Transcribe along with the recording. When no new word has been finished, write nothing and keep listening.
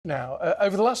Now,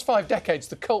 over the last 5 decades,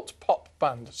 the cult pop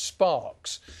band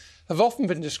Sparks have often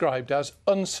been described as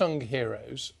unsung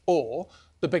heroes or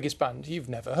the biggest band you've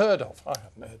never heard of. I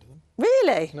haven't heard of them.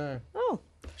 Really? No. Oh.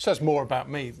 Says more about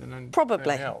me than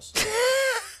Probably. anything else.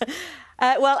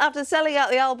 Well, after selling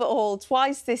out the Albert Hall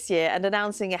twice this year and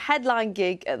announcing a headline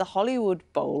gig at the Hollywood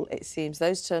Bowl, it seems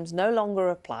those terms no longer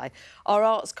apply. Our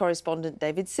arts correspondent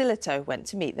David Silito went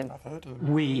to meet them. I've heard of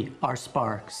them. We are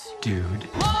Sparks, dude.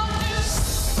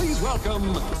 Please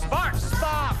welcome Sparks!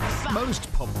 Sparks!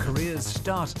 Most pop careers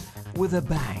start with a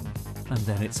bang, and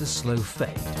then it's a slow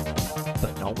fade.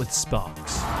 But not with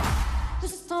Sparks.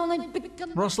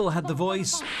 Russell had the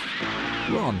voice,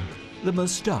 Ron the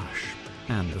moustache,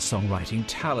 and the songwriting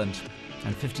talent.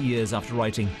 And 50 years after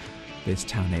writing This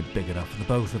Town Ain't Big Enough for the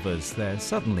Both of Us, they're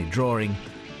suddenly drawing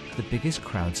the biggest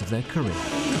crowds of their career.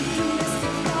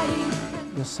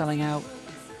 You're selling out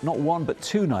not one but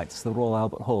 2 nights at the Royal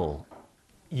Albert Hall.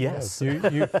 Yes.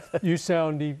 You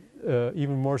sound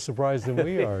even more surprised than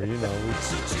we are, you know.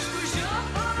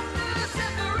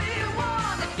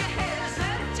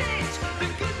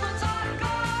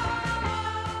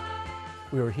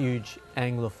 We were huge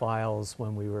Anglophiles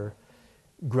when we were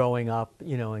growing up,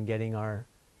 you know, and getting our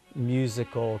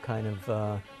musical kind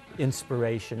of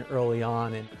inspiration early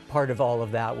on. And part of all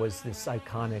of that was this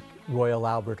iconic Royal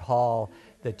Albert Hall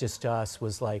that just to us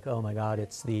was like, oh my God,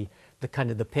 it's the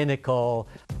kind of the pinnacle.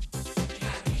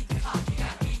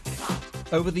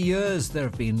 Over the years, there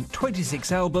have been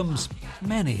 26 albums,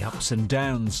 many ups and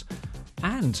downs,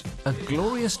 and a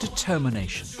glorious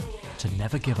determination to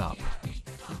never give up.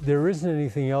 There isn't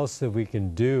anything else that we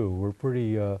can do. We're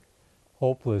pretty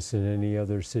hopeless in any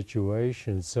other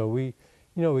situation. So we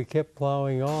kept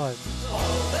plowing on.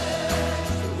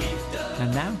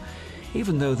 And now,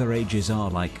 even though their ages are,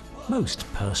 like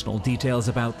most personal details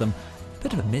about them, a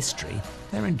bit of a mystery,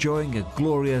 they're enjoying a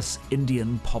glorious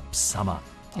Indian pop summer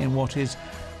in what is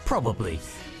probably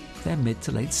their mid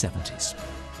to late 70s.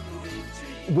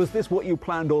 Was this what you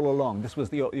planned all along? This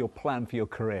was your plan for your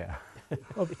career?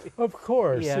 Of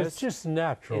course, Yeah, it's just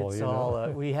natural. It's you know?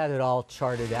 all, we had it all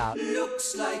charted out.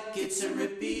 Looks like it's a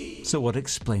repeat. So what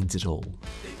explains it all?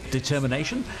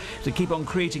 Determination to keep on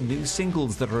creating new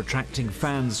singles that are attracting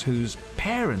fans whose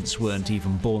parents weren't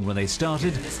even born when they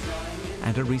started,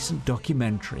 and a recent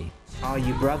documentary Are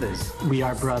you brothers? We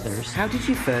are brothers. How did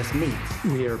you first meet?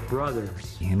 We are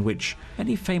brothers. in which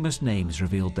many famous names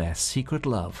revealed their secret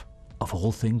love of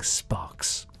all things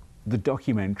Sparks. The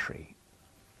documentary,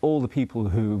 all the people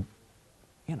who,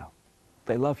 you know,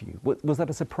 they love you. Was that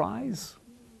a surprise?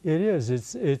 It is.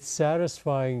 It's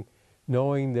satisfying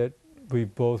knowing that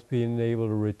we've both been able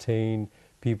to retain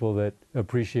people that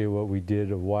appreciate what we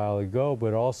did a while ago,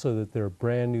 but also that there are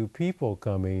brand new people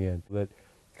coming in that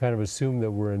kind of assume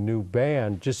that we're a new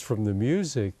band just from the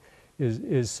music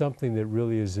is something that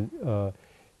really is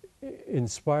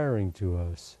inspiring to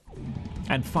us.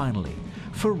 And finally,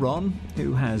 for Ron,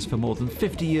 who has for more than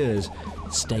 50 years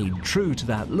stayed true to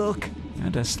that look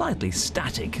and a slightly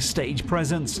static stage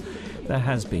presence, there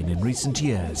has been in recent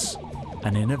years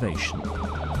an innovation.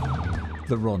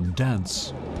 The Ron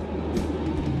dance.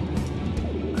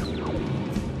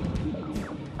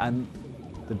 And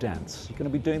the dance. You're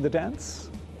going to be doing the dance?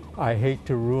 I hate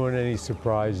to ruin any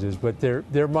surprises, but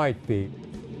there might be.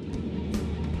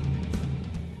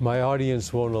 My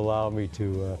audience won't allow me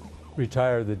to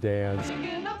retire the dance.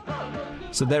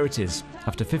 So there it is.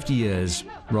 After 50 years,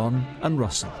 Ron and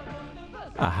Russell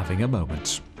are having a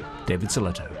moment. David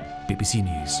Silito, BBC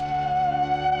News.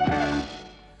 I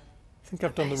think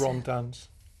I've done the Ron dance.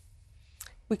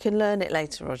 We can learn it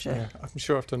later, Roger. Yeah, I'm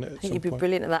sure I've done it at I think some you'd be point.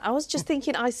 brilliant at that. I was just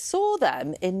thinking, I saw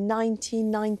them in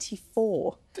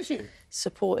 1994. Did you?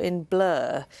 Supporting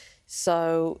Blur.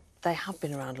 So they have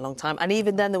been around a long time. And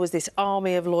even then there was this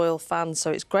army of loyal fans, so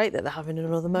it's great that they're having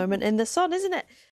another moment in the sun, isn't it?